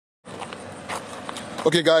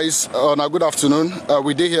Okay, guys, now good afternoon.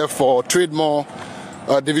 We're here for Trademore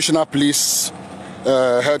Divisional Police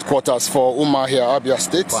headquarters for Umuahia, Abia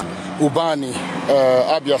State. Ubani,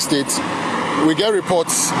 Abia State. We get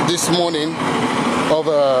reports this morning of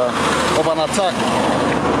an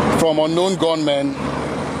attack from unknown gunmen.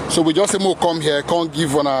 So we just say we'll come here, can't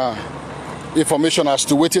give information as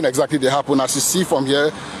to what exactly they happen. As you see from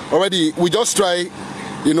here, already we just try,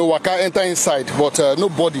 waka enter inside, but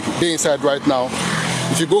nobody they inside right now.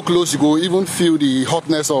 If you go close, you go even feel the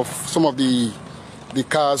hotness of some of the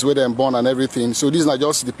cars where they're born and everything. So this is not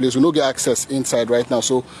just the place. We don't get access inside right now.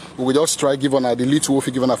 So we will just try give on the little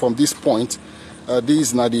wolf given from this point. This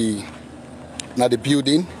is not the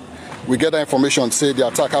building. We get the information say the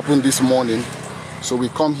attack happened this morning. So we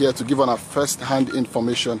come here to give on our first-hand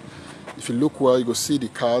information. If you look well, you go see the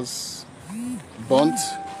cars burnt.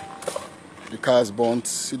 The cars burnt.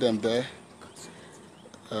 See them there.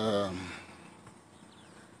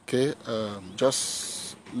 Okay,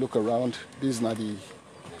 just look around. This is not the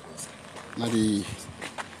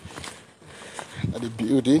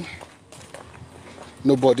building.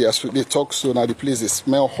 Nobody as they talk, so now the place they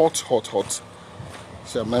smell hot.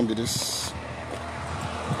 So remember this.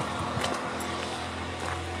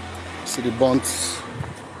 See the burnt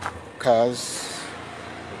cars.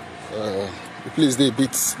 The place they a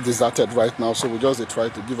bit deserted right now, so we just try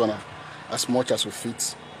to give on as much as we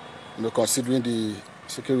fit. Considering the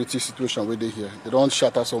security situation where they here. They don't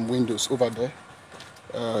shatter some windows over there.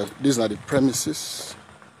 These are the premises.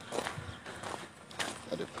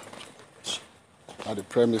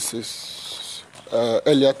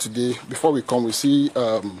 Earlier today, before we come, we see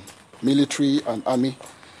military and army,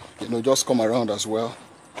 just come around as well.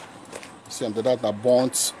 See them that a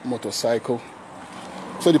burnt motorcycle.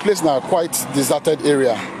 So the place now quite deserted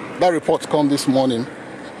area. That report come this morning.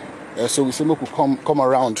 So we say we could come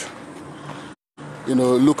around.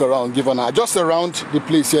 Look around, give an just around the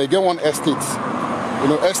place here. You get one estate,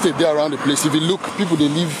 estate there around the place. If you look, people they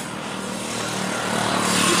live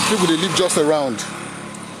just around.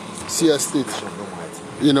 See estate,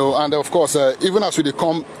 and of course, even as we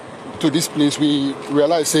come to this place, we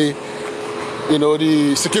realize say,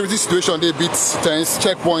 the security situation they bit tense,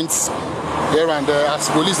 checkpoints here and there. As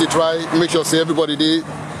police they try make sure say everybody they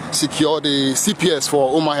secure. The CPS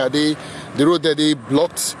for Umuahia, the road there they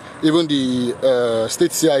blocked. Even the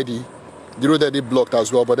state CID, the road that they blocked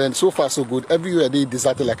as well. But then so far so good. Everywhere they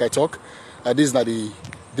deserted like I talk. This is now the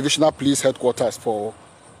Divisional Police headquarters for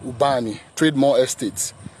Ubani, Trademore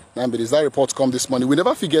Estates. And that report come this morning. We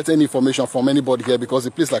never forget any information from anybody here because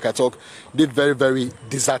the place like I talk, they very, very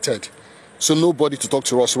deserted. So nobody to talk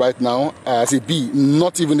to us right now. As it be,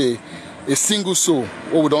 not even a single soul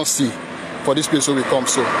what we don't see for this place where we come.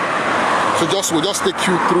 So we'll just take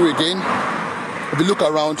you through again. If you look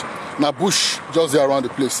around, now bush just there around the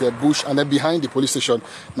place, bush, and then behind the police station,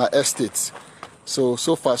 now estates. So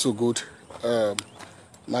far so good.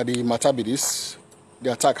 Now the matter be this,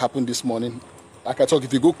 the attack happened this morning. Like I talk,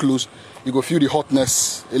 if you go close, you go feel the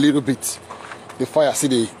hotness a little bit. The fire, see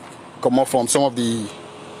they come up from some of the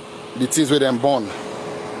things where they're born.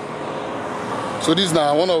 So this is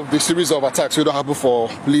now one of the series of attacks we don't happen for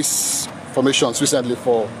police formations recently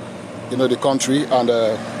for the country. And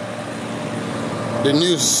the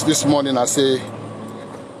news this morning, I say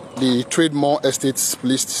the Trademore Estates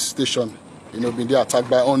police station, been there attacked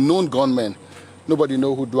by unknown gunmen. Nobody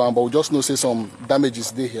know who do them, but we just know say some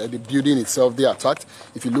damages there here. The building itself they attacked.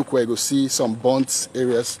 If you look where you go see some burnt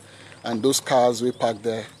areas and those cars we parked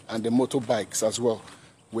there and the motorbikes as well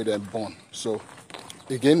where they're born. So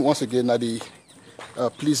once again, now the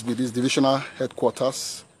police be this divisional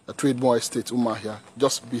headquarters, Trademore Estate, Umuahia,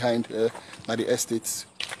 just behind now the estates.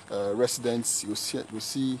 Residents, you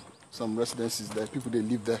see some residences there, people they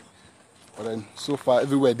live there, but then so far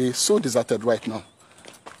everywhere they so deserted right now.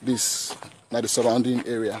 This now the surrounding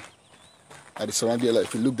area,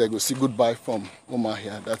 if you look there, you see goodbye from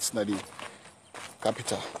Umuahia. That's not the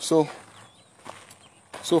capital. So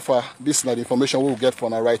far this is not the information we will get for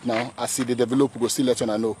now right now. As see the develop, we will still let you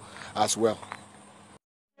know as well.